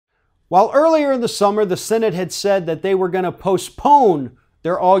While earlier in the summer, the Senate had said that they were going to postpone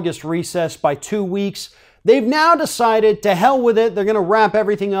their August recess by 2 weeks, they've now decided to hell with it. They're going to wrap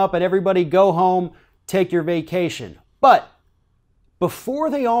everything up and everybody go home, take your vacation. But before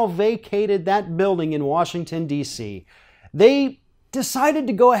they all vacated that building in Washington, D.C., they decided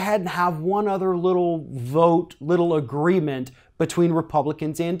to go ahead and have one other little vote, little agreement between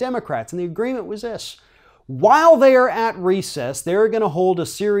Republicans and Democrats. And the agreement was this. While they are at recess, they're going to hold a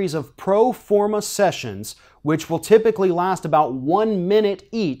series of proforma sessions, which will typically last about 1 minute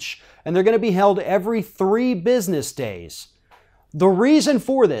each, and they're going to be held every 3 business days. The reason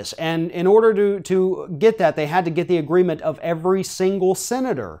for this, and in order to get that, they had to get the agreement of every single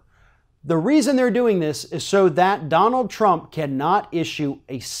senator. The reason they're doing this is so that Donald Trump cannot issue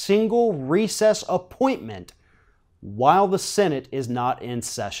a single recess appointment while the Senate is not in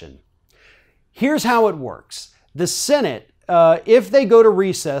session. Here's how it works. The Senate, if they go to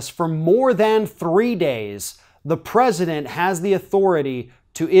recess for more than 3 days, the president has the authority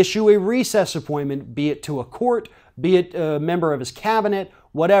to issue a recess appointment, be it to a court, be it a member of his cabinet,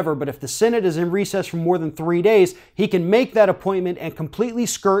 whatever. But if the Senate is in recess for more than 3 days, he can make that appointment and completely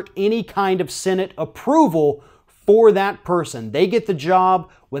skirt any kind of Senate approval for that person. They get the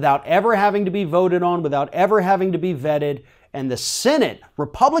job without ever having to be voted on, without ever having to be vetted. And the Senate,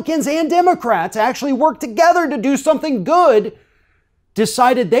 Republicans and Democrats, actually worked together to do something good,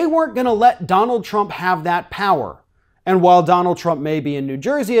 decided they weren't going to let Donald Trump have that power. And while Donald Trump may be in New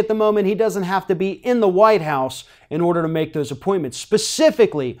Jersey at the moment, he doesn't have to be in the White House in order to make those appointments.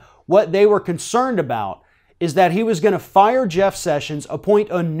 Specifically, what they were concerned about is that he was going to fire Jeff Sessions, appoint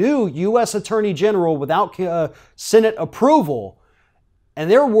a new U.S. Attorney General without Senate approval, and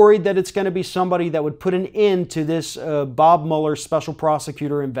they're worried that it's going to be somebody that would put an end to this Bob Mueller special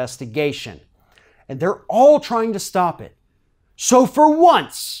prosecutor investigation. And they're all trying to stop it. So for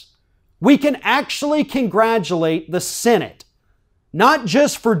once, we can actually congratulate the Senate, not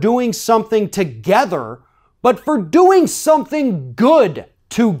just for doing something together, but for doing something good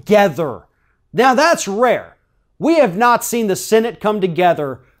together. Now that's rare. We have not seen the Senate come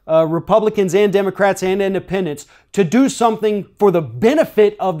together, Republicans and Democrats and independents, to do something for the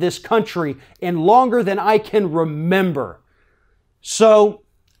benefit of this country in longer than I can remember. So,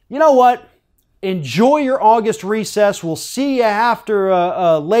 you know what? Enjoy your August recess. We'll see you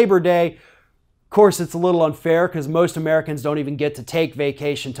after Labor Day. Of course, it's a little unfair because most Americans don't even get to take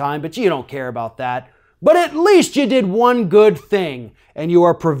vacation time, but you don't care about that. But at least you did one good thing, and you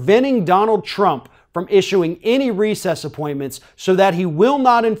are preventing Donald Trump from issuing any recess appointments so that he will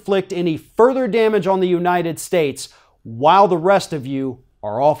not inflict any further damage on the United States while the rest of you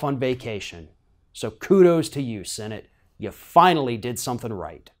are off on vacation. So kudos to you, Senate. You finally did something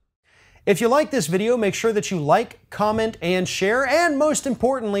right. If you like this video, make sure that you like, comment, and share, and most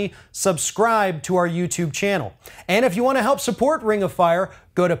importantly, subscribe to our YouTube channel. And if you want to help support Ring of Fire,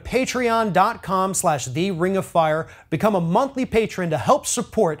 go to patreon.com/TheRingOfFire, become a monthly patron to help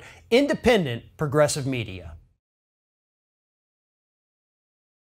support independent progressive media.